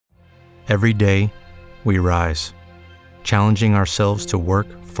Every day, we rise, challenging ourselves to work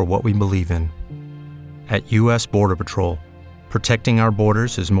for what we believe in. At U.S. Border Patrol, protecting our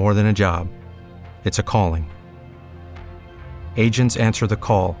borders is more than a job. It's a calling. Agents answer the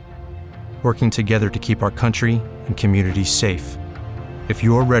call, working together to keep our country and communities safe. If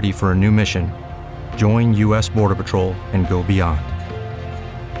you are ready for a new mission, join U.S. Border Patrol and go beyond.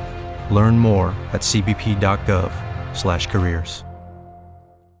 Learn more at cbp.gov/careers.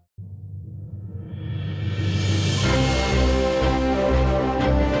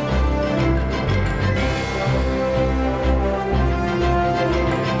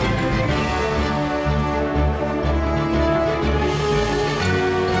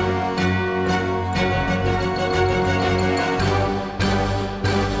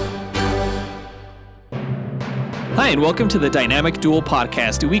 Hi, and welcome to the Dynamic Duel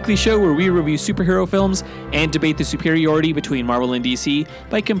Podcast, a weekly show where we review superhero films and debate the superiority between Marvel and DC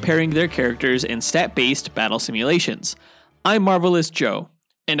by comparing their characters in stat-based battle simulations. I'm Marvelous Joe.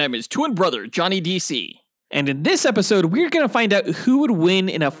 And I'm his twin brother, Johnny DC. And in this episode, we're going to find out who would win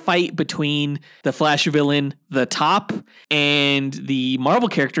in a fight between the Flash villain, The Top, and the Marvel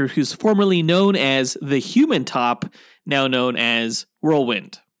character who's formerly known as the Human Top, now known as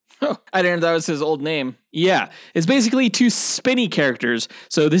Whirlwind. Oh, I didn't know that was his old name. Yeah, it's basically two spinny characters,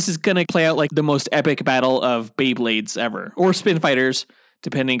 so this is going to play out like the most epic battle of Beyblades ever, or Spin Fighters,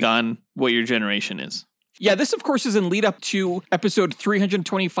 depending on what your generation is. Yeah, this, of course, is in lead up to episode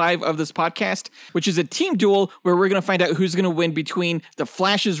 325 of this podcast, which is a team duel where we're going to find out who's going to win between the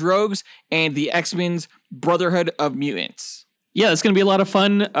Flash's Rogues and the X-Men's Brotherhood of Mutants. Yeah, it's going to be a lot of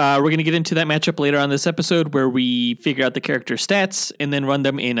fun. We're going to get into that matchup later on this episode where we figure out the character stats and then run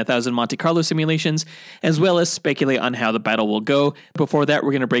them in 1,000 Monte Carlo simulations, as well as speculate on how the battle will go. Before that,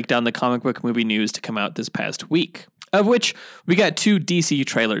 we're going to break down the comic book movie news to come out this past week, of which we got two DC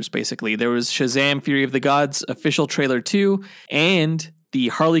trailers, basically. There was Shazam! Fury of the Gods official trailer 2 and the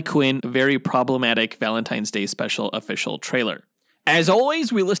Harley Quinn Very Problematic Valentine's Day special official trailer. As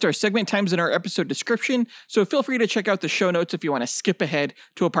always, we list our segment times in our episode description, so feel free to check out the show notes if you want to skip ahead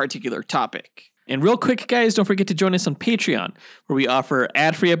to a particular topic. And real quick, guys, don't forget to join us on Patreon, where we offer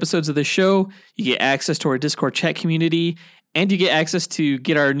ad-free episodes of the show, you get access to our Discord chat community, and you get access to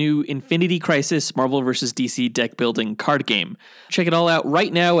get our new Infinity Crisis Marvel vs. DC deck building card game. Check it all out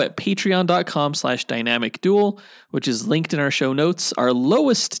right now at patreon.com/dynamic duel, which is linked in our show notes. Our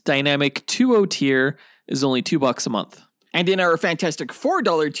lowest dynamic 2.0 tier is only $2 a month. And in our fantastic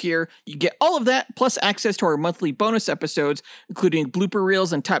 $4 tier, you get all of that, plus access to our monthly bonus episodes, including blooper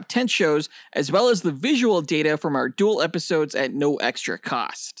reels and top 10 shows, as well as the visual data from our dual episodes at no extra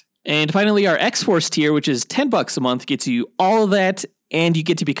cost. And finally, our X-Force tier, which is $10 a month, gets you all of that, and you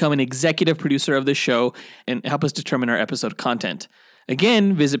get to become an executive producer of the show and help us determine our episode content.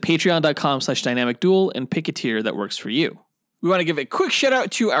 Again, visit patreon.com/dynamic duel and pick a tier that works for you. We want to give a quick shout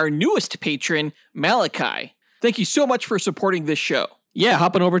out to our newest patron, Malachi. Thank you so much for supporting this show. Yeah,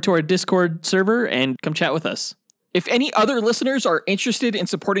 hop on over to our Discord server and come chat with us. If any other listeners are interested in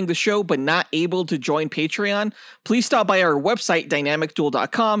supporting the show but not able to join Patreon, please stop by our website,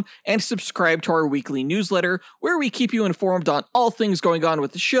 dynamicduel.com, and subscribe to our weekly newsletter, where we keep you informed on all things going on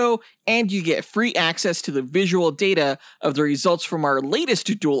with the show, and you get free access to the visual data of the results from our latest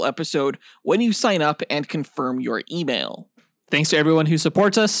duel episode when you sign up and confirm your email. Thanks to everyone who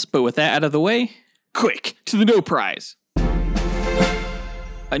supports us, but with that out of the way, quick to the No Prize.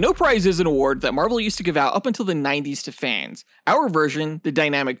 A No Prize is an award that Marvel used to give out up until the 90s to fans. Our version, the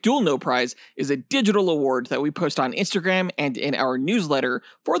Dynamic Duel No Prize, is a digital award that we post on Instagram and in our newsletter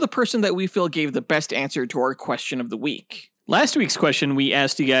for the person that we feel gave the best answer to our question of the week. Last week's question, we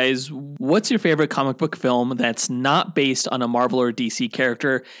asked you guys, what's your favorite comic book film that's not based on a Marvel or DC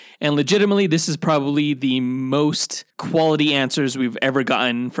character? And legitimately, this is probably the most quality answers we've ever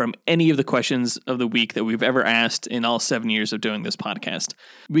gotten from any of the questions of the week that we've ever asked in all 7 years of doing this podcast.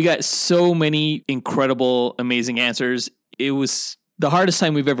 We got so many incredible, amazing answers. It was the hardest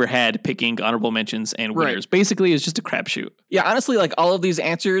time we've ever had picking honorable mentions and winners. Right. Basically, it's just a crapshoot. Yeah, honestly, like all of these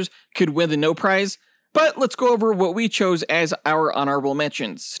answers could win the No Prize. But let's go over what we chose as our honorable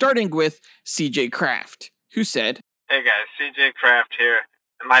mentions, starting with CJ Kraft, who said, "Hey guys, CJ Kraft here.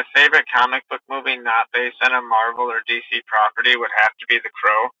 And my favorite comic book movie not based on a Marvel or DC property would have to be The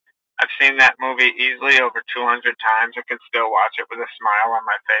Crow. I've seen that movie easily over 200 times and can still watch it with a smile on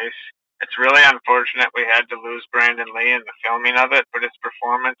my face. It's really unfortunate we had to lose Brandon Lee in the filming of it, but his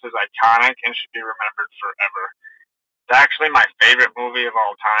performance is iconic and should be remembered forever. It's actually my favorite movie of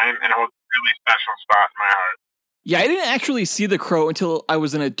all time and holds a really special spot in my heart." Yeah, I didn't actually see The Crow until I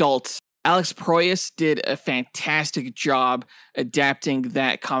was an adult. Alex Proyas did a fantastic job adapting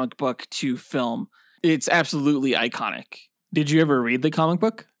that comic book to film. It's absolutely iconic. Did you ever read the comic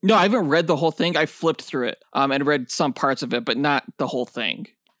book? No, I haven't read the whole thing. I flipped through it and read some parts of it, but not the whole thing.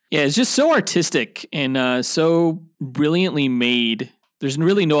 Yeah, it's just so artistic and so brilliantly made. There's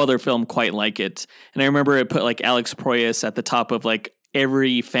really no other film quite like it. And I remember it put like Alex Proyas at the top of like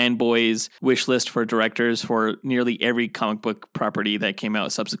every fanboy's wish list for directors for nearly every comic book property that came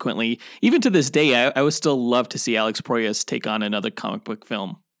out subsequently. Even to this day, I would still love to see Alex Proyas take on another comic book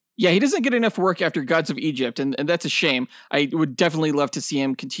film. Yeah, he doesn't get enough work after Gods of Egypt, and that's a shame. I would definitely love to see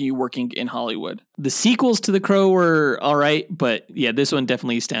him continue working in Hollywood. The sequels to The Crow were all right, but yeah, this one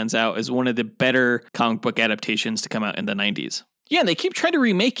definitely stands out as one of the better comic book adaptations to come out in the 90s. Yeah, and they keep trying to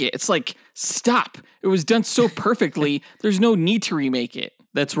remake it. It's like, stop. It was done so perfectly. There's no need to remake it.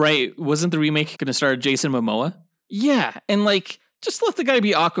 That's right. Wasn't the remake going to star Jason Momoa? Yeah, and like, just let the guy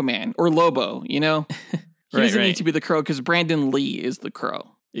be Aquaman or Lobo, you know? He doesn't need to be the Crow because Brandon Lee is the Crow.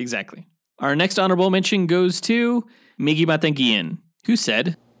 Exactly. Our next honorable mention goes to Miggy Matangian, who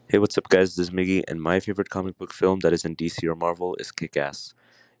said, "Hey, what's up, guys? This is Miggy, and my favorite comic book film that is in DC or Marvel is Kick-Ass.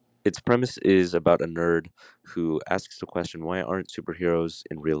 Its premise is about a nerd who asks the question, why aren't superheroes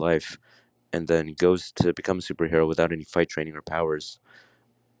in real life, and then goes to become a superhero without any fight training or powers.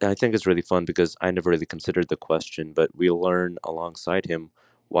 And I think it's really fun because I never really considered the question, but we learn alongside him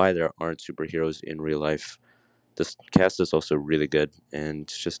why there aren't superheroes in real life. This cast is also really good, and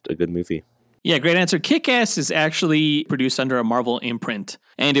it's just a good movie." Yeah, great answer. Kick-Ass is actually produced under a Marvel imprint,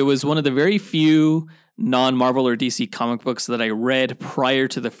 and it was one of the very few non-Marvel or DC comic books that I read prior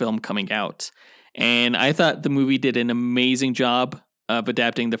to the film coming out. And I thought the movie did an amazing job of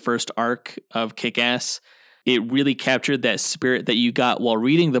adapting the first arc of Kick-Ass. It really captured that spirit that you got while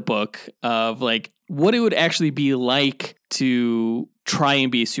reading the book of like what it would actually be like to try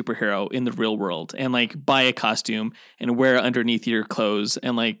and be a superhero in the real world and like buy a costume and wear it underneath your clothes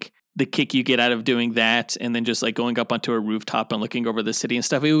and like the kick you get out of doing that and then just like going up onto a rooftop and looking over the city and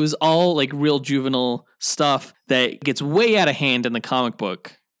stuff. It was all like real juvenile stuff that gets way out of hand in the comic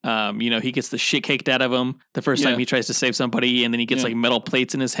book. He gets the shit kicked out of him the first time he tries to save somebody, and then he gets like metal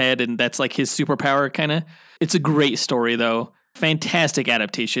plates in his head, and that's like his superpower kind of. It's a great story though. Fantastic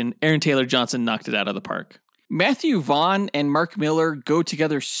adaptation. Aaron Taylor Johnson knocked it out of the park. Matthew Vaughn and Mark Miller go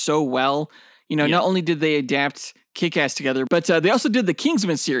together so well. Not only did they adapt Kick-Ass together, but they also did the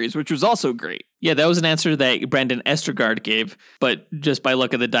Kingsman series, which was also great. Yeah, that was an answer that Brandon Estergaard gave, but just by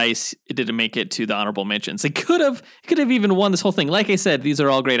luck of the dice, it didn't make it to the honorable mentions. It could have even won this whole thing. Like I said, these are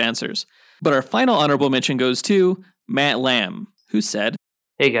all great answers. But our final honorable mention goes to Matt Lamb, who said,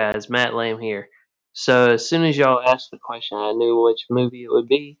 "Hey guys, Matt Lamb here. So as soon as y'all asked the question, I knew which movie it would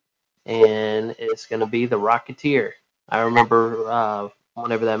be, and it's going to be The Rocketeer. I remember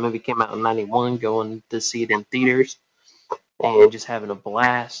whenever that movie came out in 91, going to see it in theaters and just having a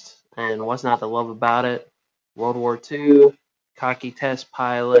blast. And what's not to love about it? World War II, cocky test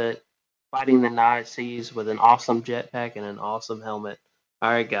pilot, fighting the Nazis with an awesome jetpack and an awesome helmet.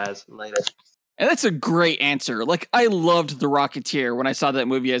 All right, guys, later." And that's a great answer. Like, I loved The Rocketeer when I saw that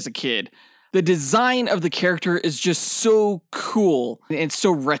movie as a kid. The design of the character is just so cool and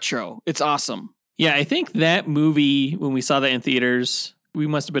so retro. It's awesome. Yeah, I think that movie, when we saw that in theaters, we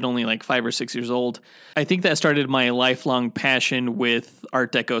must have been only like 5 or 6 years old. I think that started my lifelong passion with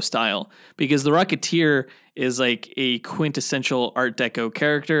Art Deco style, because The Rocketeer is like a quintessential Art Deco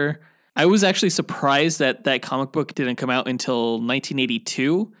character. I was actually surprised that that comic book didn't come out until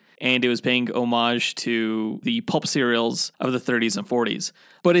 1982, and it was paying homage to the pulp serials of the 30s and 40s.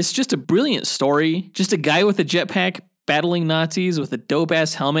 But it's just a brilliant story. Just a guy with a jetpack battling Nazis with a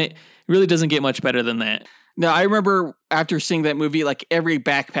dope-ass helmet. It really doesn't get much better than that. No, I remember after seeing that movie, like every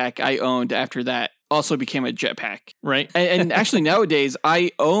backpack I owned after that also became a jetpack. Right. And actually nowadays,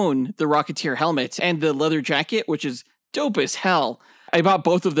 I own the Rocketeer helmet and the leather jacket, which is dope as hell. I bought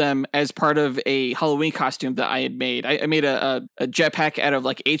both of them as part of a Halloween costume that I had made. I made a jetpack out of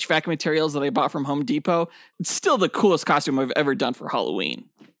like HVAC materials that I bought from Home Depot. It's still the coolest costume I've ever done for Halloween.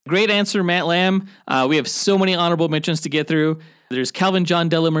 Great answer, Matt Lamb. We have so many honorable mentions to get through. There's Calvin John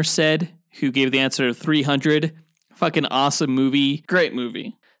Delamerced, who gave the answer of 300. Fucking awesome movie. Great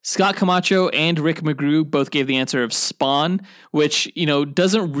movie. Scott Camacho and Rick McGrew both gave the answer of Spawn, which,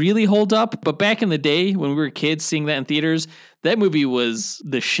 doesn't really hold up. But back in the day when we were kids seeing that in theaters, that movie was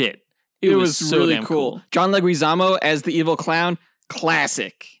the shit. It was so really damn cool. John Leguizamo as the evil clown,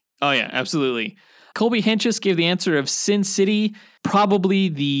 classic. Oh, yeah, absolutely. Colby Henches gave the answer of Sin City, probably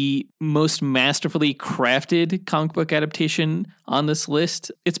the most masterfully crafted comic book adaptation on this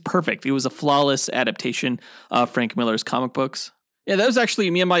list. It's perfect. It was a flawless adaptation of Frank Miller's comic books. Yeah, that was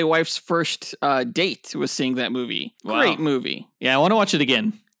actually me and my wife's first date was seeing that movie. Wow. Great movie. Yeah, I want to watch it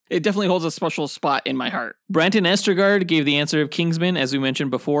again. It definitely holds a special spot in my heart. Branton Estergaard gave the answer of Kingsman, as we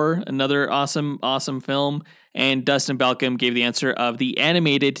mentioned before. Another awesome, awesome film. And Dustin Balcom gave the answer of the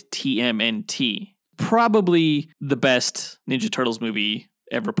animated TMNT. Probably the best Ninja Turtles movie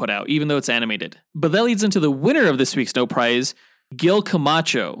ever put out, even though it's animated. But that leads into the winner of this week's No Prize, Gil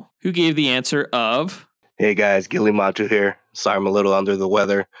Camacho, who gave the answer of... Hey guys, Gilly Macho here. Sorry I'm a little under the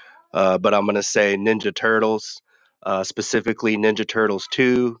weather, but I'm going to say Ninja Turtles. Specifically Ninja Turtles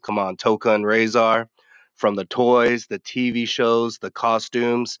 2, come on, Toka and Razor, from the toys, the TV shows, the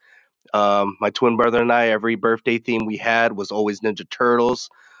costumes. My twin brother and I, every birthday theme we had was always Ninja Turtles,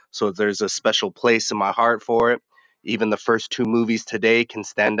 so there's a special place in my heart for it. Even the first 2 movies today can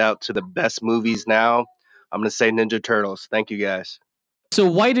stand out to the best movies now. I'm going to say Ninja Turtles. Thank you, guys. So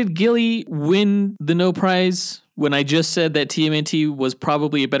why did Gilly win the No Prize when I just said that TMNT was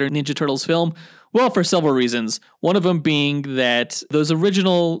probably a better Ninja Turtles film? Well, for several reasons. One of them being that those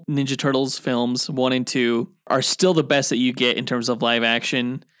original Ninja Turtles films, 1 and 2, are still the best that you get in terms of live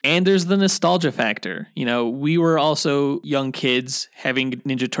action. And there's the nostalgia factor. You know, we were also young kids having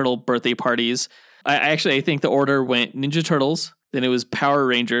Ninja Turtle birthday parties. I think the order went Ninja Turtles, then it was Power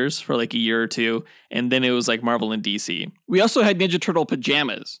Rangers for like a year or 2, and then it was like Marvel and DC. We also had Ninja Turtle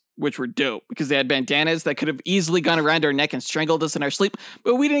pajamas, which were dope because they had bandanas that could have easily gone around our neck and strangled us in our sleep,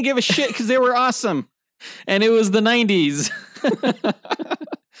 but we didn't give a shit because they were awesome. And it was the 90s.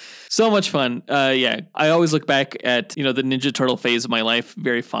 So much fun. Yeah, I always look back at, the Ninja Turtle phase of my life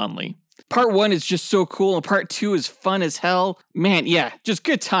very fondly. Part 1 is just so cool, and part 2 is fun as hell. Man, yeah, just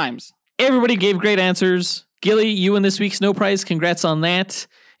good times. Everybody gave great answers. Gilly, you win this week's No Prize. Congrats on that.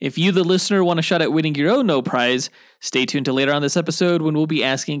 If you, the listener, want a shot at winning your own No Prize, stay tuned to later on this episode when we'll be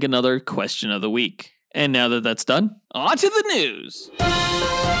asking another question of the week. And now that that's done, on to the news.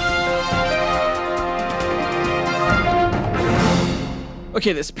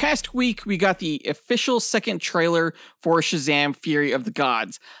 Okay, this past week, we got the official second trailer for Shazam! Fury of the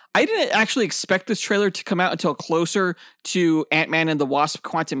Gods. I didn't actually expect this trailer to come out until closer to Ant-Man and the Wasp: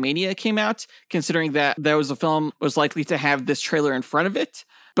 Quantumania came out, considering that a film was likely to have this trailer in front of it.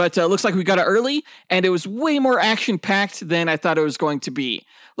 But it looks like we got it early, and it was way more action-packed than I thought it was going to be.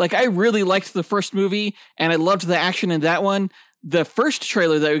 Like, I really liked the first movie, and I loved the action in that one. The first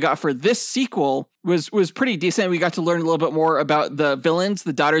trailer that we got for this sequel was pretty decent. We got to learn a little bit more about the villains,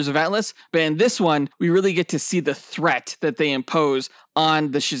 the Daughters of Atlas. But in this one, we really get to see the threat that they impose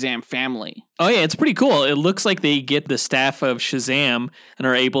on the Shazam family. Oh yeah, it's pretty cool. It looks like they get the staff of Shazam and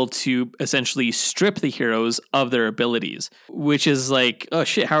are able to essentially strip the heroes of their abilities, which is like, oh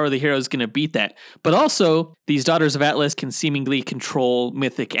shit, how are the heroes going to beat that? But also, these Daughters of Atlas can seemingly control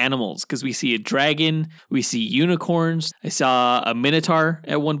mythic animals, because we see a dragon, we see unicorns, I saw a minotaur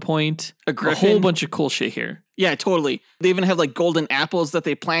at one point, a griffin. A whole bunch of cool shit here. Yeah, totally. They even have like golden apples that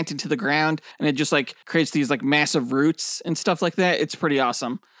they plant into the ground, and it just like creates these like massive roots and stuff like that. It's pretty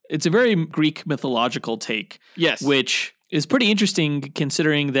awesome. It's a very Greek mythological take. Yes. Which is pretty interesting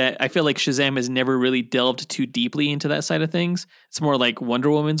considering that I feel like Shazam has never really delved too deeply into that side of things. It's more like Wonder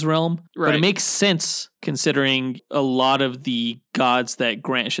Woman's realm. Right. But it makes sense considering a lot of the gods that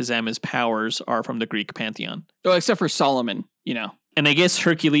grant Shazam his powers are from the Greek pantheon. Oh, except for Solomon, you know. And I guess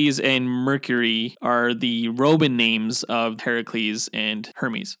Hercules and Mercury are the Roman names of Heracles and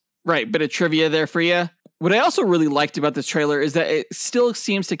Hermes. Right, bit of trivia there for you. What I also really liked about this trailer is that it still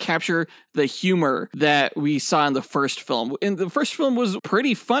seems to capture the humor that we saw in the first film. And the first film was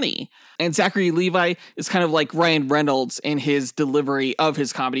pretty funny. And Zachary Levi is kind of like Ryan Reynolds in his delivery of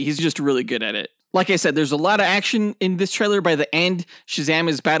his comedy. He's just really good at it. Like I said, there's a lot of action in this trailer. By the end, Shazam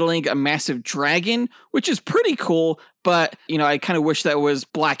is battling a massive dragon, which is pretty cool. But, I kind of wish that was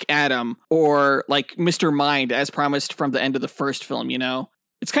Black Adam or like Mr. Mind as promised from the end of the first film,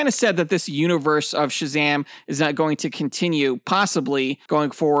 It's kind of sad that this universe of Shazam is not going to continue, possibly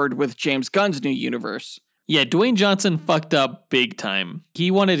going forward with James Gunn's new universe. Yeah, Dwayne Johnson fucked up big time.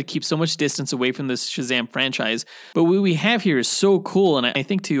 He wanted to keep so much distance away from this Shazam franchise, but what we have here is so cool, and I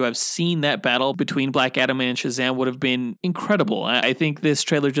think to have seen that battle between Black Adam and Shazam would have been incredible. I think this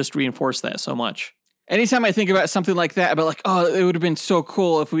trailer just reinforced that so much. Anytime I think about something like that, about like, oh, it would have been so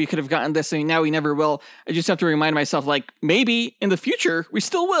cool if we could have gotten this, and now we never will, I just have to remind myself, like, maybe in the future, we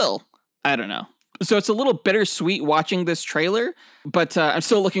still will. I don't know. So it's a little bittersweet watching this trailer, but I'm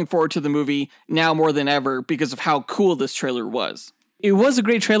still looking forward to the movie now more than ever because of how cool this trailer was. It was a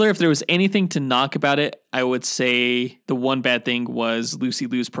great trailer. If there was anything to knock about it, I would say the one bad thing was Lucy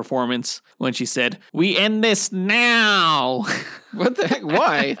Liu's performance when she said, "We end this now." What the heck?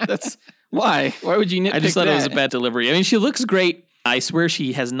 Why? Why? Why would you nitpick I just thought that? It was a bad delivery. I mean, she looks great. I swear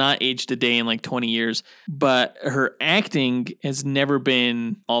she has not aged a day in like 20 years, but her acting has never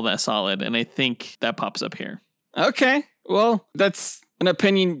been all that solid. And I think that pops up here. Okay. Well, that's an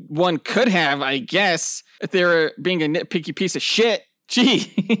opinion one could have, I guess, if they were being a nitpicky piece of shit.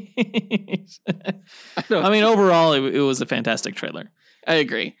 Gee. I mean, overall, it was a fantastic trailer. I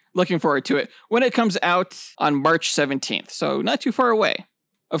agree. Looking forward to it when it comes out on March 17th, so not too far away.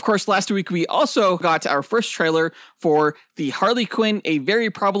 Of course, last week we also got our first trailer for the Harley Quinn, A Very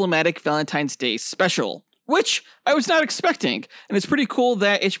Problematic Valentine's Day Special, which I was not expecting. And it's pretty cool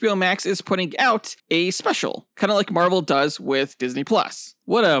that HBO Max is putting out a special, kind of like Marvel does with Disney+.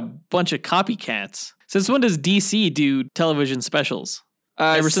 What a bunch of copycats. Since when does DC do television specials?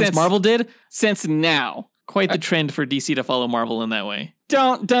 Ever since Marvel did? Since now. Quite the trend for DC to follow Marvel in that way.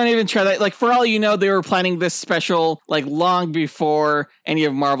 Don't even try that. Like, for all you know, they were planning this special like long before any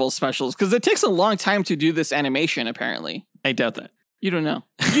of Marvel's specials, because it takes a long time to do this animation, apparently. I doubt that. You don't know.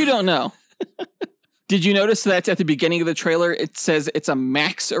 You don't know. Did you notice that at the beginning of the trailer, it says it's a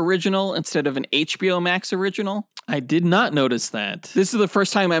Max original instead of an HBO Max original? I did not notice that. This is the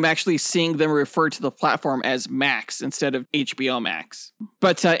first time I'm actually seeing them refer to the platform as Max instead of HBO Max.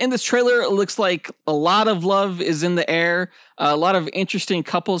 But in this trailer, it looks like a lot of love is in the air. A lot of interesting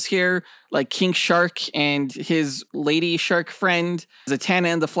couples here, like King Shark and his lady shark friend, Zatanna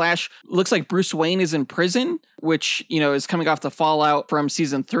and the Flash. Looks like Bruce Wayne is in prison, which, is coming off the fallout from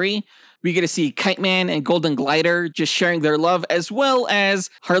season 3. We get to see Kite Man and Golden Glider just sharing their love, as well as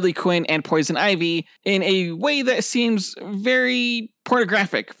Harley Quinn and Poison Ivy in a way that seems very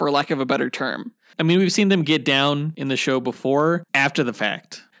pornographic, for lack of a better term. I mean, we've seen them get down in the show before, after the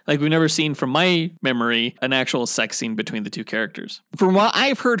fact. Like, we've never seen, from my memory, an actual sex scene between the two characters. From what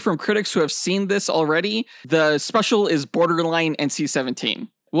I've heard from critics who have seen this already, the special is borderline NC-17.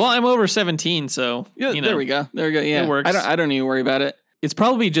 Well, I'm over 17, so, There we go. Yeah, it works. I don't need to worry about it. It's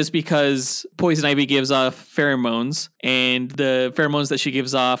probably just because Poison Ivy gives off pheromones, and the pheromones that she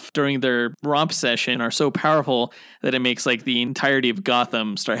gives off during their romp session are so powerful that it makes like the entirety of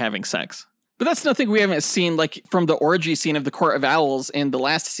Gotham start having sex. But that's nothing we haven't seen, like from the orgy scene of the Court of Owls in the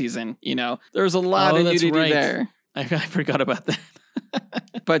last season. There's a lot of nudity there. I forgot about that.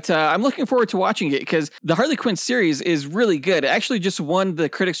 But I'm looking forward to watching it because the Harley Quinn series is really good. It actually just won the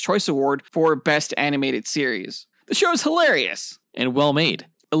Critics' Choice Award for Best Animated Series. The show is hilarious. And well made.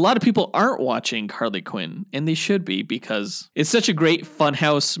 A lot of people aren't watching Harley Quinn, and they should be, because it's such a great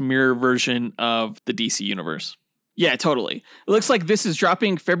funhouse mirror version of the DC universe. Yeah, totally. It looks like this is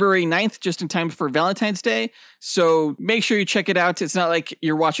dropping February 9th, just in time for Valentine's Day. So make sure you check it out. It's not like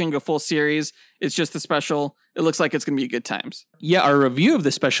you're watching a full series. It's just a special. It looks like it's going to be good times. Yeah, our review of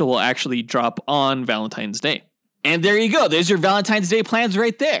the special will actually drop on Valentine's Day. And there you go. There's your Valentine's Day plans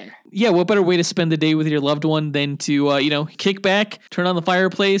right there. Yeah, what better way to spend the day with your loved one than to, kick back, turn on the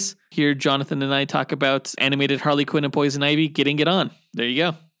fireplace, hear Jonathan and I talk about animated Harley Quinn and Poison Ivy getting it on. There you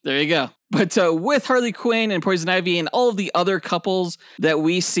go. There you go. But with Harley Quinn and Poison Ivy and all of the other couples that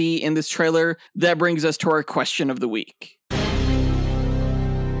we see in this trailer, that brings us to our question of the week.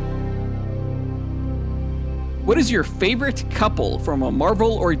 What is your favorite couple from a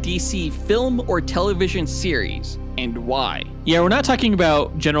Marvel or DC film or television series, and why? Yeah, we're not talking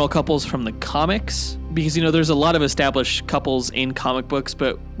about general couples from the comics, because, there's a lot of established couples in comic books,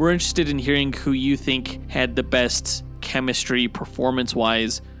 but we're interested in hearing who you think had the best chemistry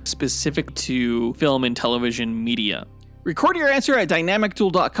performance-wise, specific to film and television media. Record your answer at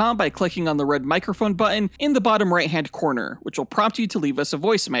dynamicduel.com by clicking on the red microphone button in the bottom right-hand corner, which will prompt you to leave us a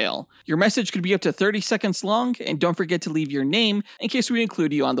voicemail. Your message could be up to 30 seconds long, and don't forget to leave your name in case we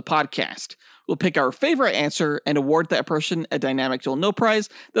include you on the podcast. We'll pick our favorite answer and award that person a Dynamic Duel No Prize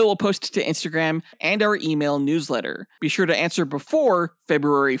that we'll post to Instagram and our email newsletter. Be sure to answer before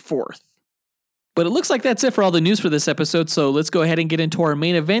February 4th. But it looks like that's it for all the news for this episode, so let's go ahead and get into our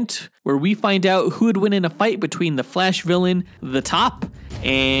main event, where we find out who would win in a fight between the Flash villain, The Top,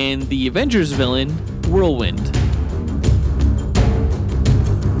 and the Avengers villain, Whirlwind.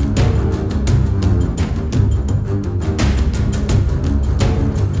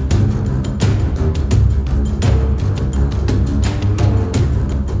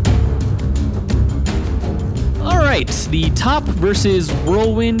 All right, The Top versus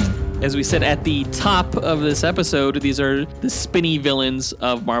Whirlwind. As we said at the top of this episode, these are the spinny villains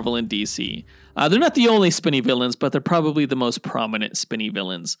of Marvel and DC. They're not the only spinny villains, but they're probably the most prominent spinny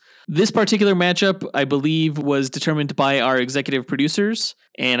villains. This particular matchup, I believe, was determined by our executive producers,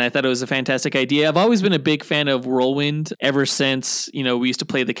 And I thought it was a fantastic idea. I've always been a big fan of Whirlwind ever since, we used to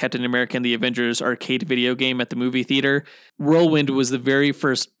play the Captain America and the Avengers arcade video game at the movie theater. Whirlwind was the very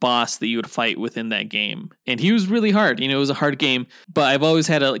first boss that you would fight within that game. And he was really hard. It was a hard game, but I've always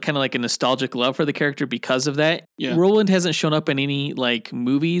had a kind of like a nostalgic love for the character because of that. Yeah. Whirlwind hasn't shown up in any like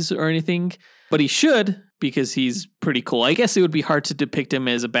movies or anything, but he should, because he's pretty cool. I guess it would be hard to depict him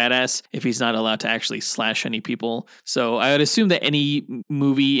as a badass if he's not allowed to actually slash any people. So I would assume that any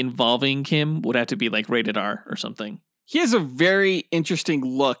movie involving him would have to be like rated R or something. He has a very interesting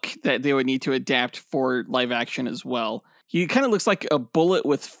look that they would need to adapt for live action as well. He kind of looks like a bullet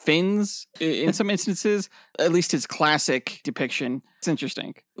with fins in some instances, at least his classic depiction. It's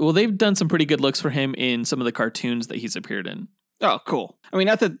interesting. Well, they've done some pretty good looks for him in some of the cartoons that he's appeared in. Oh, cool. I mean,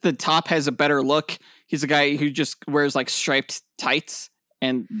 not that the top has a better look. He's a guy who just wears like striped tights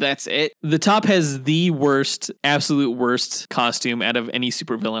and that's it. The top has the absolute worst costume out of any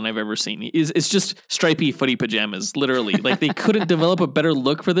supervillain I've ever seen. It's just stripy footy pajamas, literally. Like they couldn't develop a better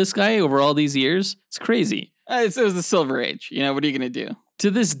look for this guy over all these years. It's crazy. It was the Silver Age. What are you going to do?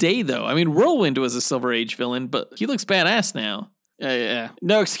 To this day, though, I mean, Whirlwind was a Silver Age villain, but he looks badass now. Yeah.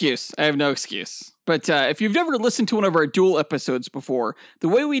 No excuse. I have no excuse. But if you've never listened to one of our duel episodes before, the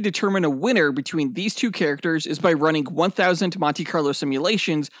way we determine a winner between these two characters is by running 1,000 Monte Carlo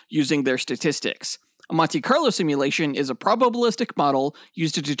simulations using their statistics. A Monte Carlo simulation is a probabilistic model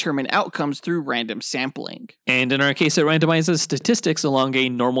used to determine outcomes through random sampling. And in our case, it randomizes statistics along a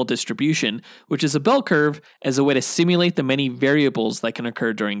normal distribution, which is a bell curve as a way to simulate the many variables that can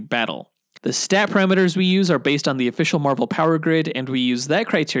occur during battle. The stat parameters we use are based on the official Marvel Power Grid, and we use that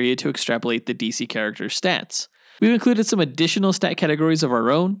criteria to extrapolate the DC character's stats. We've included some additional stat categories of our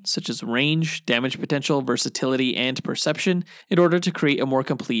own, such as range, damage potential, versatility, and perception, in order to create a more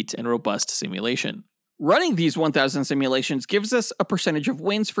complete and robust simulation. Running these 1,000 simulations gives us a percentage of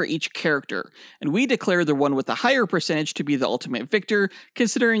wins for each character, and we declare the one with the higher percentage to be the ultimate victor,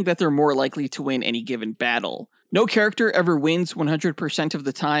 considering that they're more likely to win any given battle. No character ever wins 100% of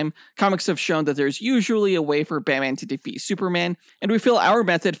the time. Comics have shown that there's usually a way for Batman to defeat Superman, and we feel our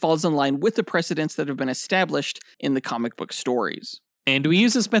method falls in line with the precedents that have been established in the comic book stories. And we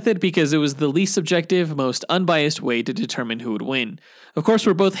use this method because it was the least subjective, most unbiased way to determine who would win. Of course,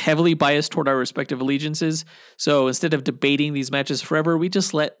 we're both heavily biased toward our respective allegiances, so instead of debating these matches forever, we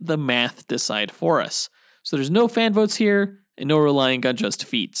just let the math decide for us. So there's no fan votes here, and no relying on just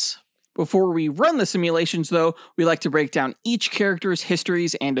feats. Before we run the simulations, though, we like to break down each character's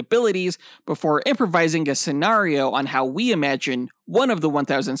histories and abilities before improvising a scenario on how we imagine one of the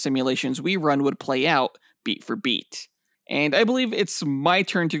 1,000 simulations we run would play out, beat for beat. And I believe it's my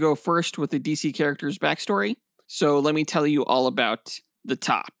turn to go first with the DC character's backstory, so let me tell you all about the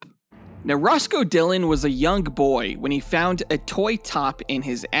top. Now, Roscoe Dillon was a young boy when he found a toy top in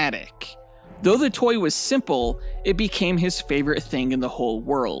his attic. Though the toy was simple, it became his favorite thing in the whole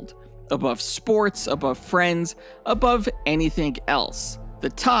world. Above sports, above friends, above anything else. The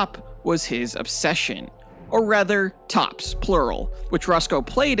top was his obsession. Or rather, tops, plural, which Roscoe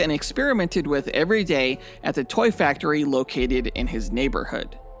played and experimented with every day at the toy factory located in his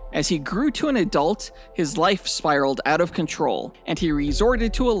neighborhood. As he grew to an adult, his life spiraled out of control, and he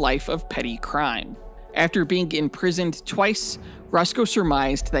resorted to a life of petty crime. After being imprisoned twice, Roscoe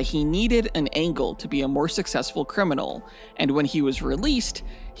surmised that he needed an angle to be a more successful criminal, and when he was released,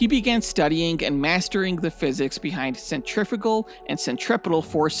 he began studying and mastering the physics behind centrifugal and centripetal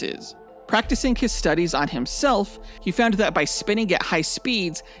forces. Practicing his studies on himself, he found that by spinning at high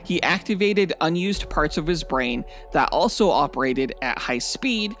speeds, he activated unused parts of his brain that also operated at high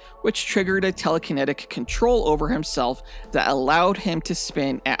speed, which triggered a telekinetic control over himself that allowed him to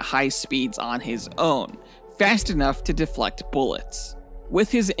spin at high speeds on his own, fast enough to deflect bullets. With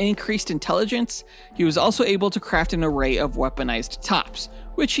his increased intelligence, he was also able to craft an array of weaponized tops,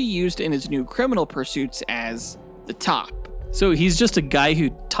 which he used in his new criminal pursuits as the Top. So he's just a guy who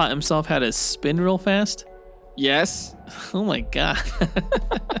taught himself how to spin real fast? Yes. Oh my god.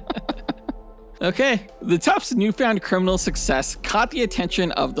 Okay. The Top's newfound criminal success caught the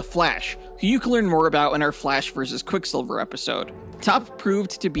attention of the Flash, who you can learn more about in our Flash vs. Quicksilver episode. Top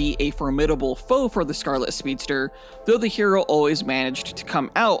proved to be a formidable foe for the Scarlet Speedster, though the hero always managed to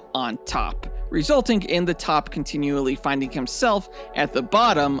come out on top, resulting in the Top continually finding himself at the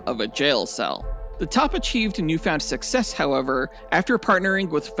bottom of a jail cell. The Top achieved newfound success, however, after partnering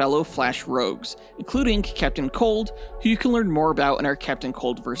with fellow Flash rogues, including Captain Cold, who you can learn more about in our Captain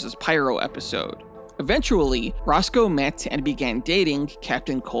Cold vs. Pyro episode. Eventually, Roscoe met and began dating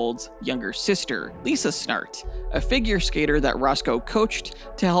Captain Cold's younger sister, Lisa Snart, a figure skater that Roscoe coached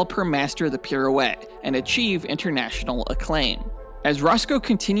to help her master the pirouette and achieve international acclaim. As Roscoe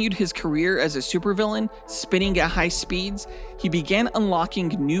continued his career as a supervillain, spinning at high speeds, he began unlocking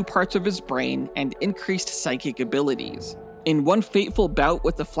new parts of his brain and increased psychic abilities. In one fateful bout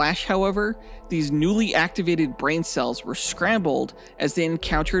with the Flash, however, these newly activated brain cells were scrambled as they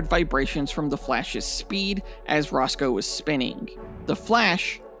encountered vibrations from the Flash's speed as Roscoe was spinning. The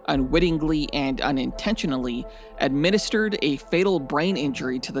Flash, unwittingly and unintentionally, administered a fatal brain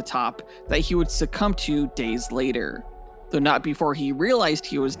injury to the Top that he would succumb to days later, though not before he realized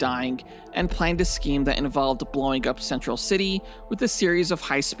he was dying and planned a scheme that involved blowing up Central City with a series of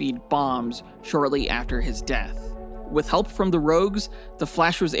high-speed bombs shortly after his death. With help from the Rogues, the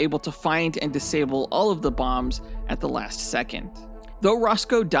Flash was able to find and disable all of the bombs at the last second. Though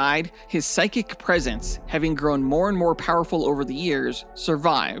Roscoe died, his psychic presence, having grown more and more powerful over the years,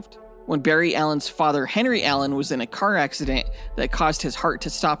 survived. When Barry Allen's father, Henry Allen, was in a car accident that caused his heart to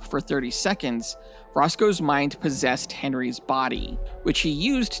stop for 30 seconds, Roscoe's mind possessed Henry's body, which he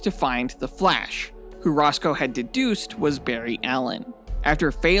used to find the Flash, who Roscoe had deduced was Barry Allen.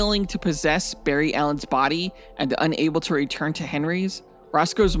 After failing to possess Barry Allen's body and unable to return to Henry's,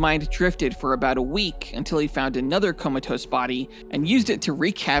 Roscoe's mind drifted for about a week until he found another comatose body and used it to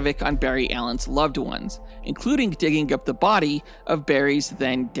wreak havoc on Barry Allen's loved ones, including digging up the body of Barry's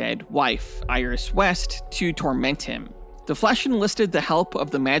then dead wife, Iris West, to torment him. The Flash enlisted the help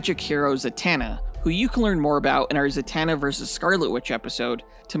of the magic hero Zatanna, who you can learn more about in our Zatanna vs. Scarlet Witch episode,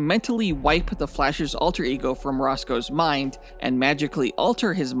 to mentally wipe the Flash's alter ego from Roscoe's mind and magically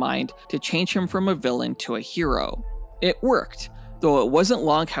alter his mind to change him from a villain to a hero. It worked, though it wasn't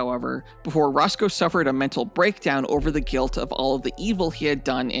long, however, before Roscoe suffered a mental breakdown over the guilt of all of the evil he had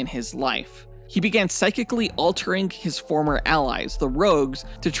done in his life. He began psychically altering his former allies, the Rogues,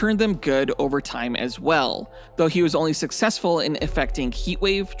 to turn them good over time as well, though he was only successful in affecting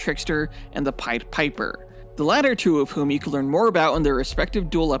Heatwave, Trickster, and the Pied Piper, the latter two of whom you can learn more about in their respective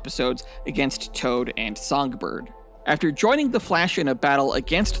duel episodes against Toad and Songbird. After joining the Flash in a battle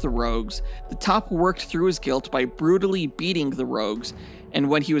against the Rogues, the Top worked through his guilt by brutally beating the Rogues, and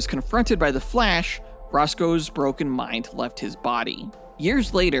when he was confronted by the Flash, Roscoe's broken mind left his body.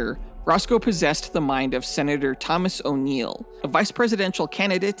 Years later, Roscoe possessed the mind of Senator Thomas O'Neill, a vice presidential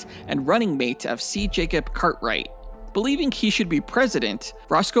candidate and running mate of C. Jacob Cartwright. Believing he should be president,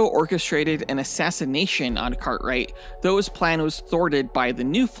 Roscoe orchestrated an assassination on Cartwright, though his plan was thwarted by the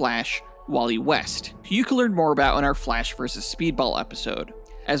new Flash, Wally West, who you can learn more about in our Flash vs. Speedball episode.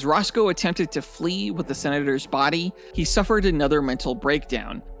 As Roscoe attempted to flee with the senator's body, he suffered another mental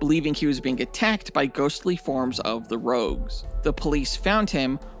breakdown, believing he was being attacked by ghostly forms of the Rogues. The police found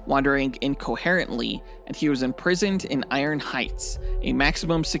him wandering incoherently, and he was imprisoned in Iron Heights, a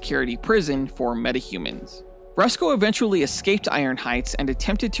maximum security prison for metahumans. Roscoe eventually escaped Iron Heights and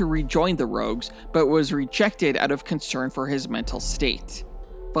attempted to rejoin the Rogues, but was rejected out of concern for his mental state.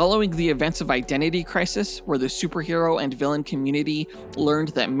 Following the events of Identity Crisis, where the superhero and villain community learned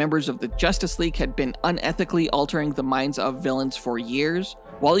that members of the Justice League had been unethically altering the minds of villains for years,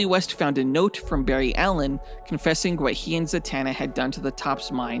 Wally West found a note from Barry Allen confessing what he and Zatanna had done to the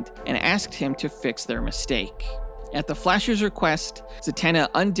Top's mind and asked him to fix their mistake. At the Flash's request, Zatanna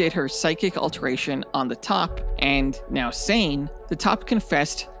undid her psychic alteration on the Top, and, now sane, the Top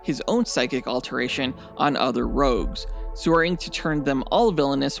confessed his own psychic alteration on other Rogues, swearing to turn them all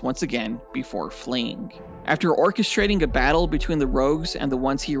villainous once again before fleeing. After orchestrating a battle between the Rogues and the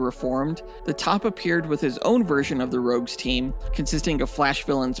ones he reformed, the Top appeared with his own version of the Rogues team, consisting of Flash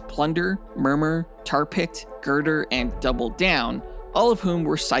villains Plunder, Murmur, Tar Pit, Girder, and Double Down, all of whom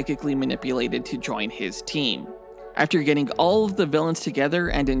were psychically manipulated to join his team. After getting all of the villains together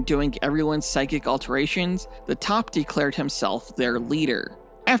and undoing everyone's psychic alterations, the Top declared himself their leader.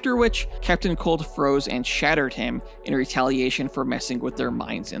 After which, Captain Cold froze and shattered him in retaliation for messing with their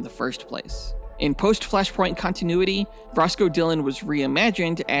minds in the first place. In post-Flashpoint continuity, Roscoe Dillon was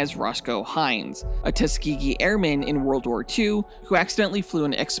reimagined as Roscoe Hines, a Tuskegee airman in World War II who accidentally flew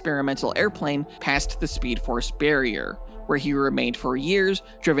an experimental airplane past the Speed Force barrier, where he remained for years,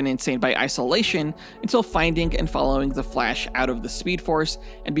 driven insane by isolation, until finding and following the Flash out of the Speed Force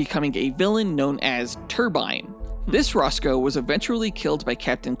and becoming a villain known as Turbine. This Roscoe was eventually killed by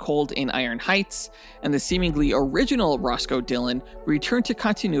Captain Cold in Iron Heights, and the seemingly original Roscoe Dillon returned to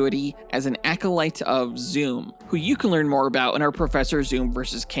continuity as an acolyte of Zoom, who you can learn more about in our Professor Zoom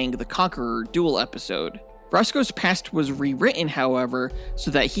vs. Kang the Conqueror duel episode. Roscoe's past was rewritten, however,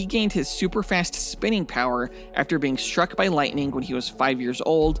 so that he gained his super fast spinning power after being struck by lightning when he was 5 years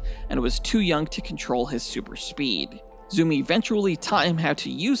old and was too young to control his super speed. Zoom eventually taught him how to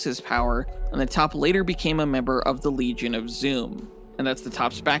use his power, and the Top later became a member of the Legion of Zoom. And that's the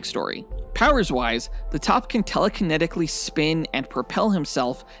Top's backstory. Powers-wise, the Top can telekinetically spin and propel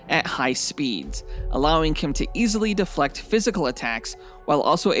himself at high speeds, allowing him to easily deflect physical attacks while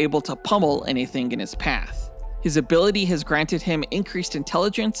also able to pummel anything in his path. His ability has granted him increased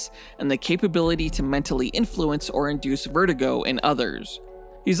intelligence and the capability to mentally influence or induce vertigo in others.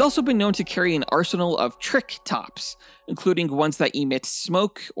 He's also been known to carry an arsenal of trick tops, including ones that emit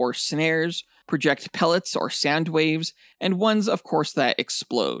smoke or snares, project pellets or sound waves, and ones, of course, that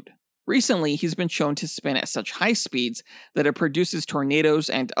explode. Recently, he's been shown to spin at such high speeds that it produces tornadoes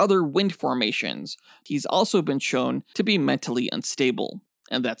and other wind formations. He's also been shown to be mentally unstable.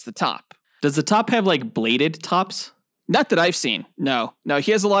 And that's the Top. Does the Top have like bladed tops? Not that I've seen. No,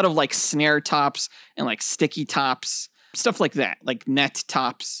 he has a lot of like snare tops and like sticky tops, stuff like that, like net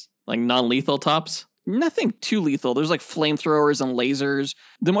tops. Like non-lethal tops? Nothing too lethal. There's like flamethrowers and lasers.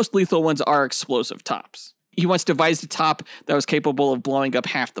 The most lethal ones are explosive tops. He once devised a top that was capable of blowing up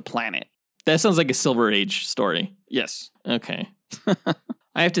half the planet. That sounds like a Silver Age story. Yes. Okay.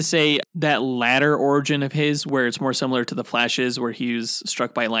 I have to say that latter origin of his, where it's more similar to the Flash's, where he was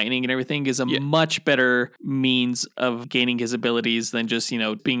struck by lightning and everything, is a much better means of gaining his abilities than just,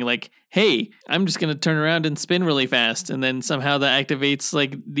 being like, hey, I'm just going to turn around and spin really fast. And then somehow that activates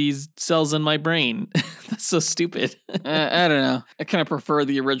like these cells in my brain. That's so stupid. I don't know. I kind of prefer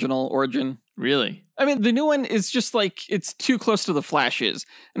the original origin. Really? I mean, the new one is just like, it's too close to the Flash's.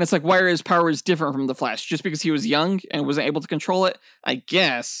 And it's like, why are his powers different from the Flash? Just because he was young and wasn't able to control it? I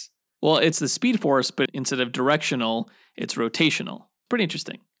guess. Well, it's the Speed Force, but instead of directional, it's rotational. Pretty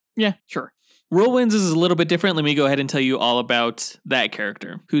interesting. Yeah, sure. Whirlwinds is a little bit different. Let me go ahead and tell you all about that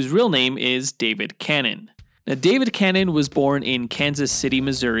character, whose real name is David Cannon. Now, David Cannon was born in Kansas City,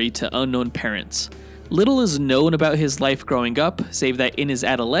 Missouri to unknown parents. Little is known about his life growing up, save that in his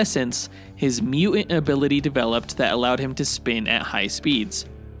adolescence, his mutant ability developed that allowed him to spin at high speeds.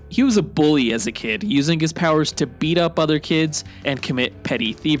 He was a bully as a kid, using his powers to beat up other kids and commit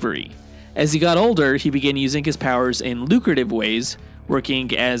petty thievery. As he got older, he began using his powers in lucrative ways,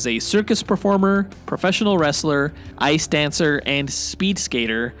 working as a circus performer, professional wrestler, ice dancer, and speed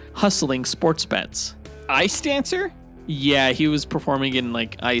skater, hustling sports bets. Ice dancer? Yeah, he was performing in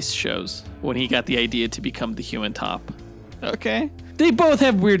like ice shows when he got the idea to become the Human Top. Okay. They both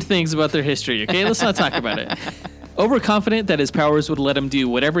have weird things about their history, okay? Let's not talk about it. Overconfident that his powers would let him do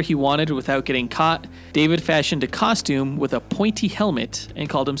whatever he wanted without getting caught, David fashioned a costume with a pointy helmet and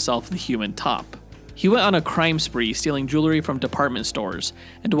called himself the Human Top. He went on a crime spree, stealing jewelry from department stores,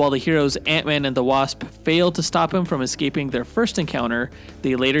 and while the heroes Ant-Man and the Wasp failed to stop him from escaping their first encounter,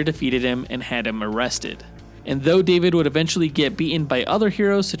 they later defeated him and had him arrested. And though David would eventually get beaten by other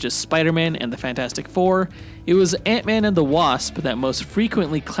heroes such as Spider-Man and the Fantastic Four, it was Ant-Man and the Wasp that most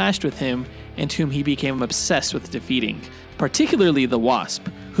frequently clashed with him and whom he became obsessed with defeating, particularly the Wasp,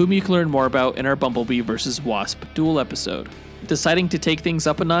 whom you can learn more about in our Bumblebee vs. Wasp duel episode. Deciding to take things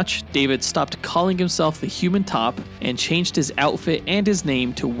up a notch, David stopped calling himself the Human Top and changed his outfit and his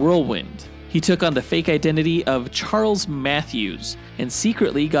name to Whirlwind. He took on the fake identity of Charles Matthews and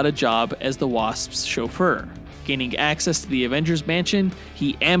secretly got a job as the Wasp's chauffeur. Gaining access to the Avengers Mansion,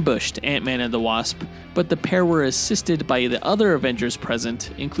 he ambushed Ant-Man and the Wasp, but the pair were assisted by the other Avengers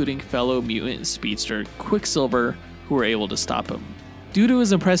present, including fellow mutant speedster Quicksilver, who were able to stop him. Due to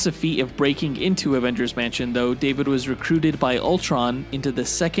his impressive feat of breaking into Avengers Mansion, though, David was recruited by Ultron into the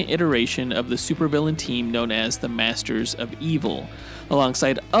second iteration of the supervillain team known as the Masters of Evil,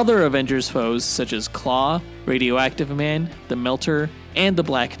 alongside other Avengers foes such as Claw, Radioactive Man, the Melter, and the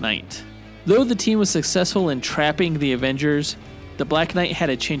Black Knight. Though the team was successful in trapping the Avengers, the Black Knight had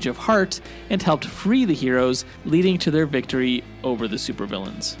a change of heart and helped free the heroes, leading to their victory over the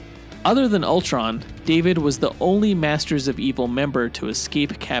supervillains. Other than Ultron, David was the only Masters of Evil member to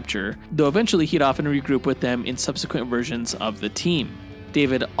escape capture, though eventually he'd often regroup with them in subsequent versions of the team.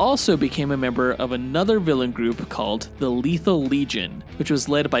 David also became a member of another villain group called the Lethal Legion, which was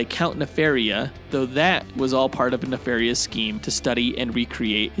led by Count Nefaria, though that was all part of a nefarious scheme to study and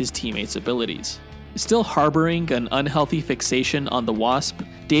recreate his teammates' abilities. Still harboring an unhealthy fixation on the Wasp,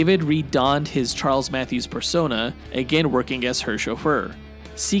 David redonned his Charles Matthews persona, again working as her chauffeur.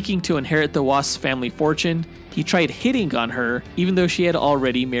 Seeking to inherit the Wasp's family fortune, he tried hitting on her even though she had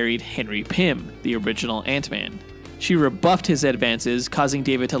already married Henry Pym, the original Ant-Man. She rebuffed his advances, causing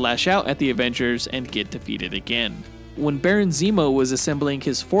David to lash out at the Avengers and get defeated again. When Baron Zemo was assembling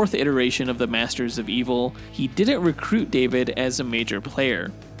his fourth iteration of the Masters of Evil, he didn't recruit David as a major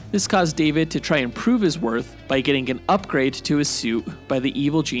player. This caused David to try and prove his worth by getting an upgrade to his suit by the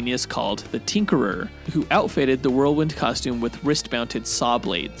evil genius called the Tinkerer, who outfitted the Whirlwind costume with wrist-mounted saw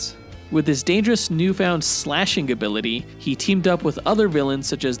blades. With his dangerous newfound slashing ability, he teamed up with other villains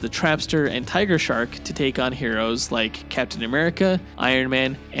such as the Trapster and Tiger Shark to take on heroes like Captain America, Iron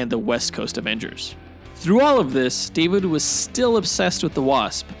Man, and the West Coast Avengers. Through all of this, David was still obsessed with the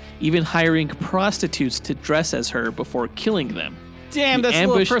Wasp, even hiring prostitutes to dress as her before killing them. Damn, that's a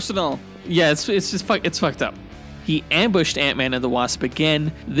little personal. Yeah, it's fucked up. He ambushed Ant-Man and the Wasp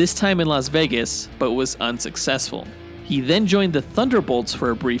again, this time in Las Vegas, but was unsuccessful. He then joined the Thunderbolts for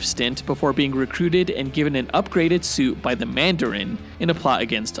a brief stint before being recruited and given an upgraded suit by the Mandarin in a plot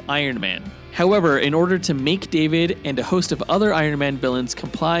against Iron Man. However, in order to make David and a host of other Iron Man villains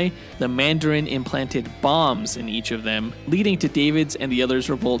comply, the Mandarin implanted bombs in each of them, leading to David's and the others'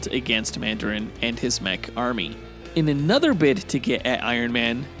 revolt against Mandarin and his mech army. In another bid to get at Iron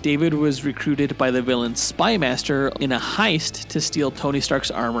Man, David was recruited by the villain Spymaster in a heist to steal Tony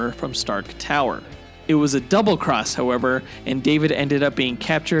Stark's armor from Stark Tower. It was a double cross, however, and David ended up being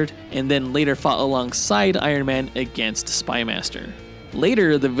captured and then later fought alongside Iron Man against Spymaster.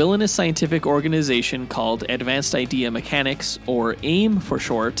 Later, the villainous scientific organization called Advanced Idea Mechanics, or AIM for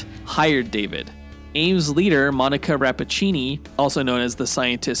short, hired David. AIM's leader, Monica Rappaccini, also known as the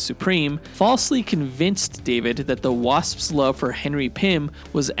Scientist Supreme, falsely convinced David that the Wasp's love for Henry Pym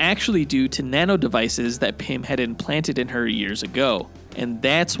was actually due to nanodevices that Pym had implanted in her years ago, and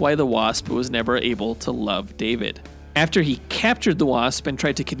that's why the Wasp was never able to love David. After he captured the Wasp and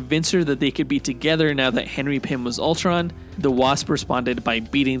tried to convince her that they could be together now that Henry Pym was Ultron, the Wasp responded by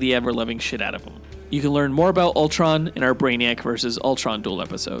beating the ever-loving shit out of him. You can learn more about Ultron in our Brainiac vs. Ultron duel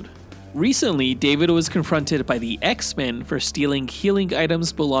episode. Recently, David was confronted by the X-Men for stealing healing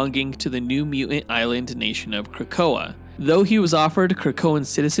items belonging to the New Mutant Island nation of Krakoa. Though he was offered Krakoan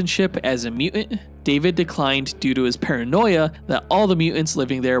citizenship as a mutant, David declined due to his paranoia that all the mutants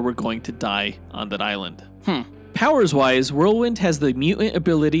living there were going to die on that island. Powers-wise, Whirlwind has the mutant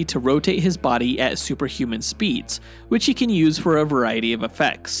ability to rotate his body at superhuman speeds, which he can use for a variety of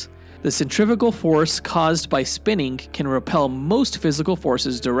effects. The centrifugal force caused by spinning can repel most physical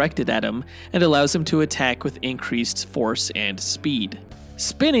forces directed at him and allows him to attack with increased force and speed.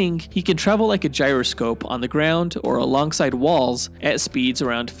 Spinning, he can travel like a gyroscope on the ground or alongside walls at speeds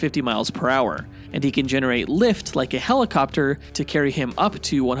around 50 miles per hour, and he can generate lift like a helicopter to carry him up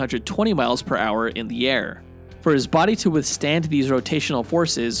to 120 miles per hour in the air. For his body to withstand these rotational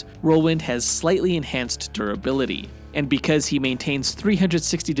forces, Whirlwind has slightly enhanced durability. And because he maintains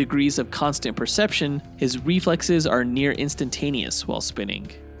 360 degrees of constant perception, his reflexes are near instantaneous while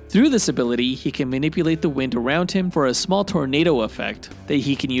spinning. Through this ability, he can manipulate the wind around him for a small tornado effect that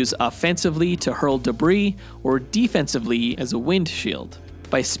he can use offensively to hurl debris or defensively as a wind shield.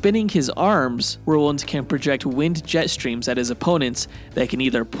 By spinning his arms, Whirlwind can project wind jet streams at his opponents that can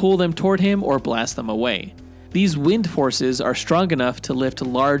either pull them toward him or blast them away. These wind forces are strong enough to lift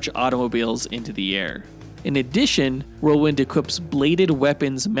large automobiles into the air. In addition, Whirlwind equips bladed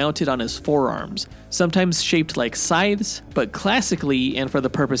weapons mounted on his forearms, sometimes shaped like scythes, but classically, and for the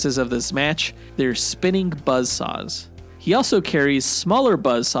purposes of this match, they're spinning buzzsaws. He also carries smaller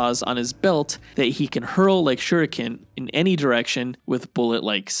buzzsaws on his belt that he can hurl like shuriken in any direction with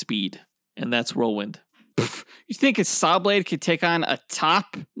bullet-like speed. And that's Whirlwind. You think a saw blade could take on a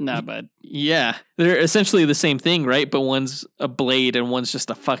top? Nah, bud. Yeah, they're essentially the same thing, right? But one's a blade and one's just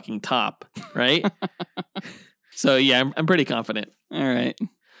a fucking top, right? So yeah, I'm pretty confident. All right.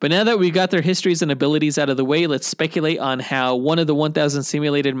 But now that we've got their histories and abilities out of the way, let's speculate on how one of the 1,000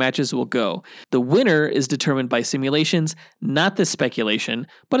 simulated matches will go. The winner is determined by simulations, not the speculation,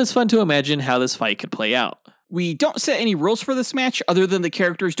 but it's fun to imagine how this fight could play out. We don't set any rules for this match other than the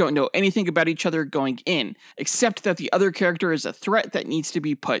characters don't know anything about each other going in, except that the other character is a threat that needs to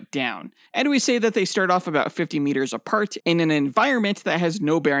be put down. And we say that they start off about 50 meters apart in an environment that has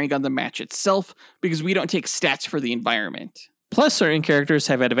no bearing on the match itself, because we don't take stats for the environment. Plus, certain characters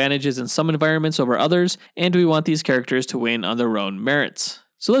have advantages in some environments over others, and we want these characters to win on their own merits.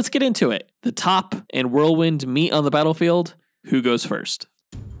 So let's get into it. The Top and Whirlwind meet on the battlefield. Who goes first?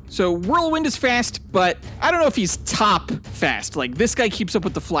 So Whirlwind is fast, but I don't know if he's top fast. Like, this guy keeps up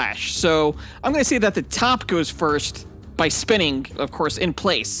with the Flash. So I'm going to say that the Top goes first by spinning, of course, in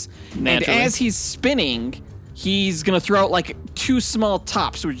place. Naturally. And as he's spinning, he's going to throw out like two small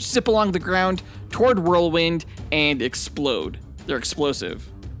tops, which zip along the ground toward Whirlwind and explode. They're explosive.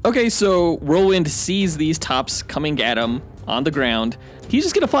 Okay, so Whirlwind sees these tops coming at him on the ground. He's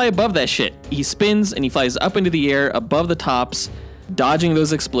just going to fly above that shit. He spins and he flies up into the air above the tops, dodging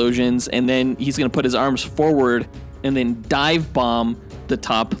those explosions, and then he's going to put his arms forward and then dive bomb the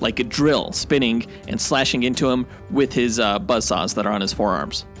top like a drill, spinning and slashing into him with his buzzsaws that are on his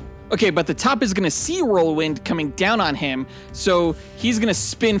forearms. Okay, but the top is going to see Whirlwind coming down on him, so he's going to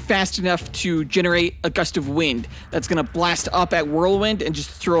spin fast enough to generate a gust of wind that's going to blast up at Whirlwind and just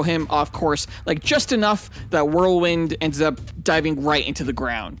throw him off course, like just enough that Whirlwind ends up diving right into the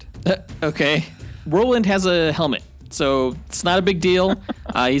ground. Okay. Whirlwind has a helmet, so it's not a big deal.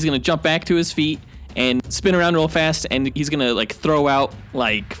 He's going to jump back to his feet and spin around real fast, and he's going to like throw out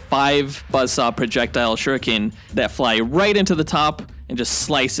like 5 buzzsaw projectile shuriken that fly right into the top and just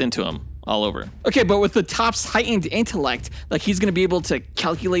slice into him all over. Okay, but with the top's heightened intellect, like he's going to be able to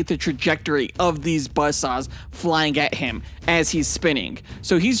calculate the trajectory of these buzzsaws flying at him as he's spinning.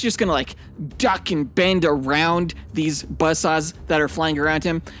 So he's just going to like duck and bend around these buzzsaws that are flying around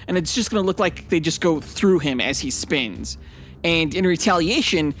him, and it's just going to look like they just go through him as he spins. And in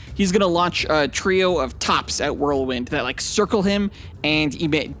retaliation, he's going to launch a trio of tops at Whirlwind that like circle him and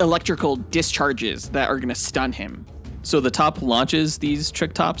emit electrical discharges that are going to stun him. So the top launches these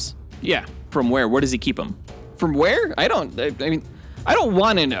trick tops? Yeah. From where? Where does he keep them? From where? I mean, I don't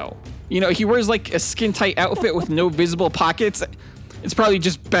want to know. You know, he wears like a skin-tight outfit with no visible pockets. It's probably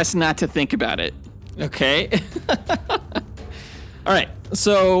just best not to think about it. Okay. All right.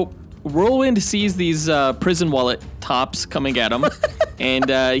 So Whirlwind sees these prison wallet tops coming at him,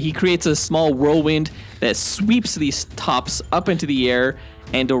 and he creates a small whirlwind that sweeps these tops up into the air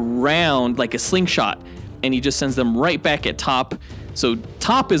and around like a slingshot, and he just sends them right back at Top. So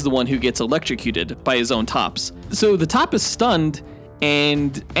Top is the one who gets electrocuted by his own tops. So the Top is stunned,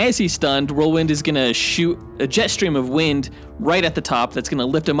 and as he's stunned, Whirlwind is going to shoot a jet stream of wind right at the Top that's going to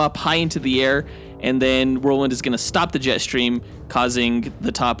lift him up high into the air, and then Whirlwind is going to stop the jet stream, causing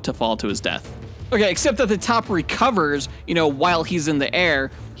the Top to fall to his death. Okay, except that the Top recovers, you know, while he's in the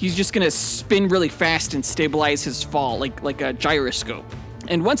air. He's just going to spin really fast and stabilize his fall, like a gyroscope.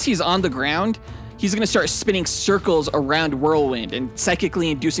 And once he's on the ground, he's going to start spinning circles around Whirlwind and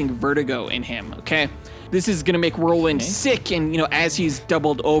psychically inducing vertigo in him, okay? This is going to make Whirlwind sick, and, you know, as he's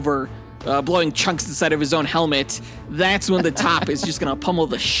doubled over, blowing chunks inside of his own helmet, that's when the Top is just going to pummel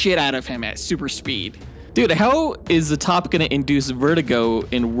the shit out of him at super speed. Dude, how is the Top going to induce vertigo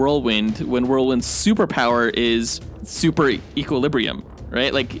in Whirlwind when Whirlwind's superpower is super equilibrium,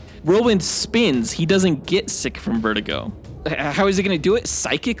 right? Like, Whirlwind spins, he doesn't get sick from vertigo. How is he going to do it?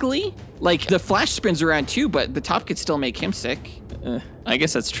 Psychically? Like, the Flash spins around too, but the Top could still make him sick. I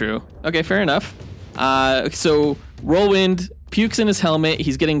guess that's true. Okay, fair enough. So Whirlwind pukes in his helmet.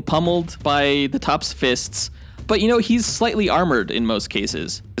 He's getting pummeled by the Top's fists. But, you know, he's slightly armored in most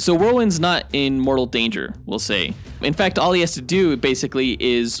cases. So Whirlwind's not in mortal danger, we'll say. In fact, all he has to do, basically,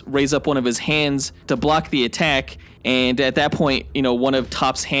 is raise up one of his hands to block the attack. And at that point, you know, one of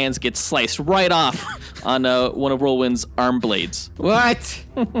Top's hands gets sliced right off on one of Whirlwind's arm blades. What?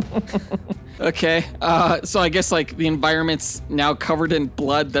 Okay. So I guess, like, the environment's now covered in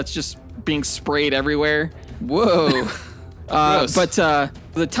blood that's just being sprayed everywhere. Whoa. But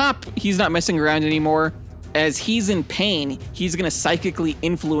the Top, he's not messing around anymore. As he's in pain, he's going to psychically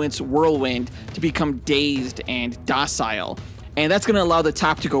influence Whirlwind to become dazed and docile. And that's going to allow the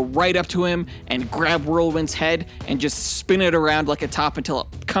Top to go right up to him and grab Whirlwind's head and just spin it around like a top until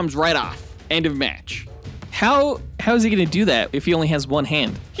it comes right off. End of match. How is he going to do that if he only has one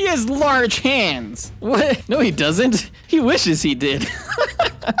hand? He has large hands. What? No, he doesn't. He wishes he did.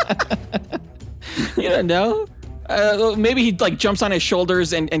 You don't know? Maybe he like jumps on his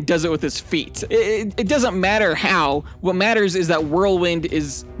shoulders and does it with his feet. It doesn't matter how. What matters is that Whirlwind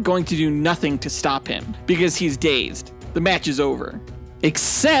is going to do nothing to stop him because he's dazed. The match is over.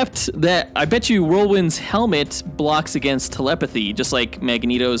 Except that I bet you Whirlwind's helmet blocks against telepathy, just like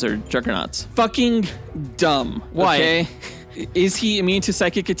Magneto's or Juggernaut's. Fucking dumb. Why? Okay? Is he immune to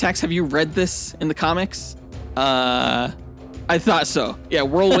psychic attacks? Have you read this in the comics? I thought so. Yeah,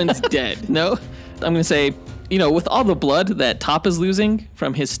 Whirlwind's dead. No? I'm going to say, you know, with all the blood that Top is losing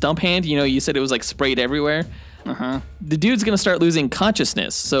from his stump hand, you know, you said it was like sprayed everywhere. The dude's going to start losing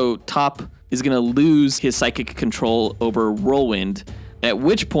consciousness. So Top is going to lose his psychic control over Whirlwind, at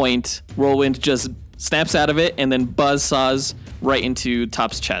which point Whirlwind just snaps out of it and then buzzsaws right into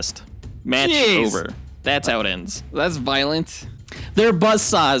Top's chest. Match over. That's how it ends. That's violent. They're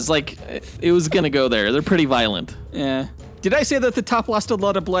buzzsaws. Like, it was going to go there. They're pretty violent. Yeah. Did I say that the Top lost a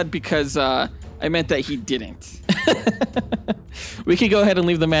lot of blood? Because I meant that he didn't. We could go ahead and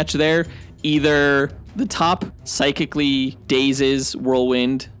leave the match there. Either the Top psychically dazes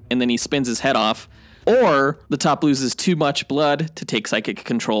Whirlwind and then he spins his head off, or the Top loses too much blood to take psychic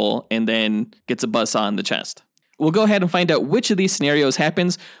control and then gets a buzzsaw in the chest. We'll go ahead and find out which of these scenarios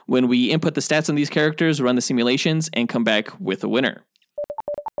happens when we input the stats on these characters, run the simulations, and come back with a winner.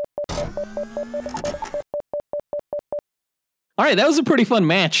 All right, that was a pretty fun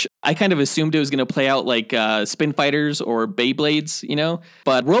match. I kind of assumed it was going to play out like Spin Fighters or Beyblades,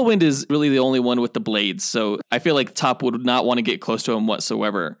 But Whirlwind is really the only one with the blades, so I feel like Top would not want to get close to him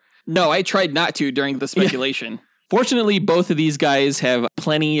whatsoever. No, I tried not to during the speculation. Yeah. Fortunately, both of these guys have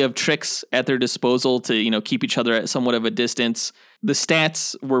plenty of tricks at their disposal to, keep each other at somewhat of a distance. The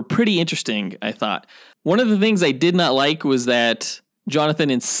stats were pretty interesting, I thought. One of the things I did not like was that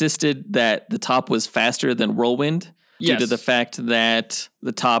Jonathan insisted that the Top was faster than Whirlwind. Due to the fact that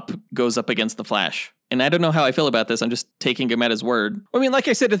the Top goes up against the Flash. And I don't know how I feel about this. I'm just taking him at his word. I mean, like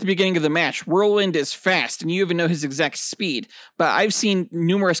I said at the beginning of the match, Whirlwind is fast, and you even know his exact speed. But I've seen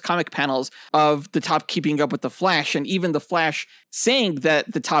numerous comic panels of the Top keeping up with the Flash, and even the Flash saying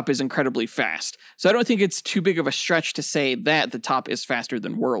that the Top is incredibly fast. So I don't think it's too big of a stretch to say that the Top is faster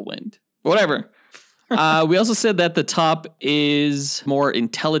than Whirlwind. Whatever. We also said that the Top is more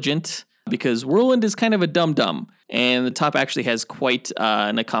intelligent, because Whirlwind is kind of a dum-dum, and the Top actually has quite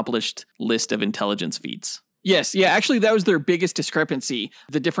an accomplished list of intelligence feats. Yes, yeah, actually that was their biggest discrepancy,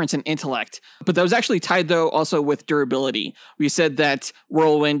 the difference in intellect. But that was actually tied, though, also with durability. We said that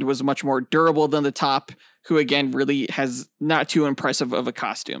Whirlwind was much more durable than the Top, who, again, really has not too impressive of a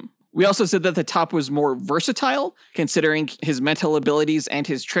costume. We also said that the Top was more versatile, considering his mental abilities and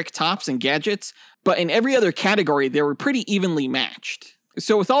his trick tops and gadgets, but in every other category, they were pretty evenly matched.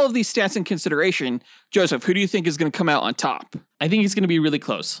 So with all of these stats in consideration, Joseph, who do you think is going to come out on top? I think it's going to be really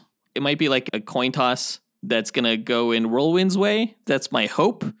close. It might be like a coin toss that's going to go in Whirlwind's way. That's my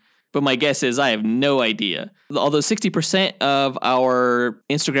hope. But my guess is I have no idea. Although 60% of our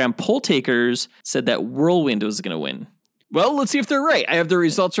Instagram poll takers said that Whirlwind was going to win. Well, let's see if they're right. I have the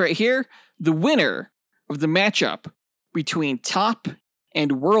results right here. The winner of the matchup between Top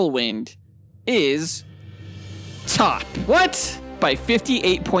and Whirlwind is Top. What? By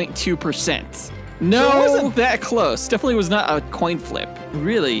 58.2%. No. So it wasn't that close. Definitely was not a coin flip.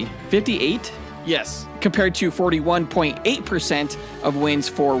 Really? 58? Yes. Compared to 41.8% of wins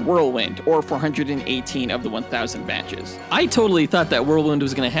for Whirlwind, or 418 of the 1,000 matches. I totally thought that Whirlwind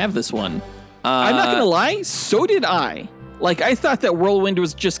was going to have this one. I'm not going to lie, so did I. I thought that Whirlwind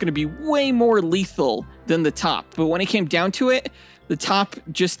was just going to be way more lethal than the Top. But when it came down to it, the Top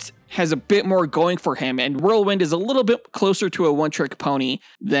just has a bit more going for him, and Whirlwind is a little bit closer to a one-trick pony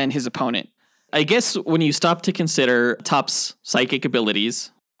than his opponent. I guess when you stop to consider Top's psychic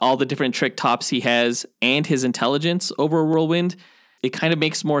abilities, all the different trick tops he has, and his intelligence over Whirlwind, it kind of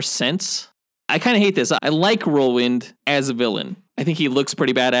makes more sense. I kind of hate this. I like Whirlwind as a villain. I think he looks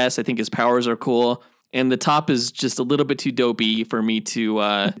pretty badass. I think his powers are cool. And the Top is just a little bit too dopey for me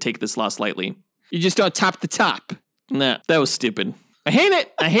to take this loss lightly. You just don't top the Top. Nah, that was stupid. I hate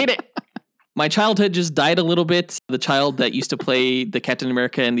it. My childhood just died a little bit. The child that used to play the Captain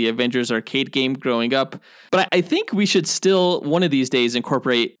America and the Avengers arcade game growing up. But I think we should still, one of these days,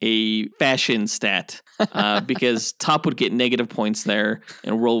 incorporate a fashion stat. Because Top would get negative points there,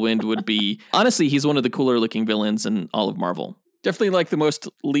 and Whirlwind would be... Honestly, he's one of the cooler looking villains in all of Marvel. Definitely the most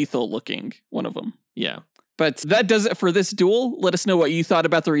lethal looking one of them. Yeah. But that does it for this duel. Let us know what you thought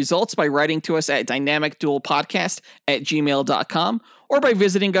about the results by writing to us at dynamicduelpodcast@gmail.com or by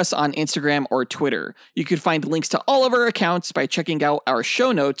visiting us on Instagram or Twitter. You could find links to all of our accounts by checking out our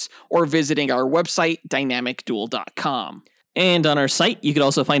show notes or visiting our website, dynamicduel.com. And on our site, you can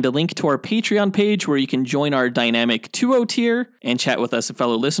also find a link to our Patreon page where you can join our Dynamic 2.0 tier and chat with us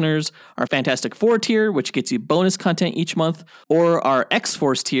fellow listeners, our Fantastic 4 tier, which gets you bonus content each month, or our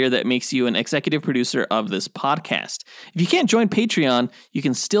X-Force tier that makes you an executive producer of this podcast. If you can't join Patreon, you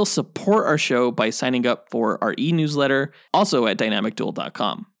can still support our show by signing up for our e-newsletter, also at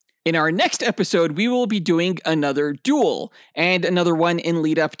dynamicduel.com. In our next episode, we will be doing another duel, and another one in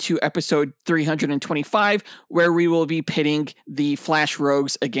lead up to episode 325, where we will be pitting the Flash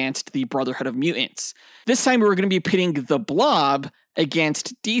Rogues against the Brotherhood of Mutants. This time we're going to be pitting the Blob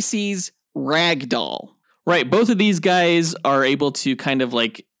against DC's Ragdoll. Right, both of these guys are able to kind of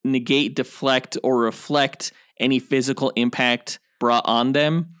negate, deflect, or reflect any physical impact brought on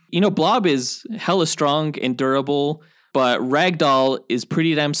them. Blob is hella strong and durable, but Ragdoll is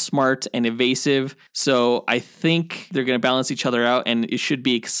pretty damn smart and evasive, so I think they're going to balance each other out, and it should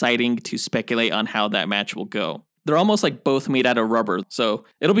be exciting to speculate on how that match will go. They're almost both made out of rubber, so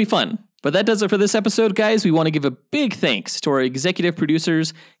it'll be fun. But that does it for this episode, guys. We want to give a big thanks to our executive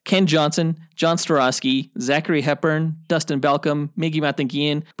producers, Ken Johnson, John Starosky, Zachary Hepburn, Dustin Balcom, Miggy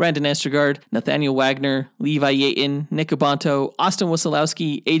Matangian, Brandon Estergaard, Nathaniel Wagner, Levi Yaton, Nick Abanto, Austin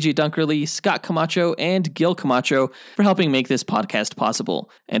Wasilowski, AJ Dunkerley, Scott Camacho, and Gil Camacho for helping make this podcast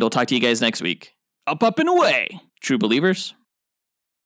possible. And we'll talk to you guys next week. Up, and away. True believers.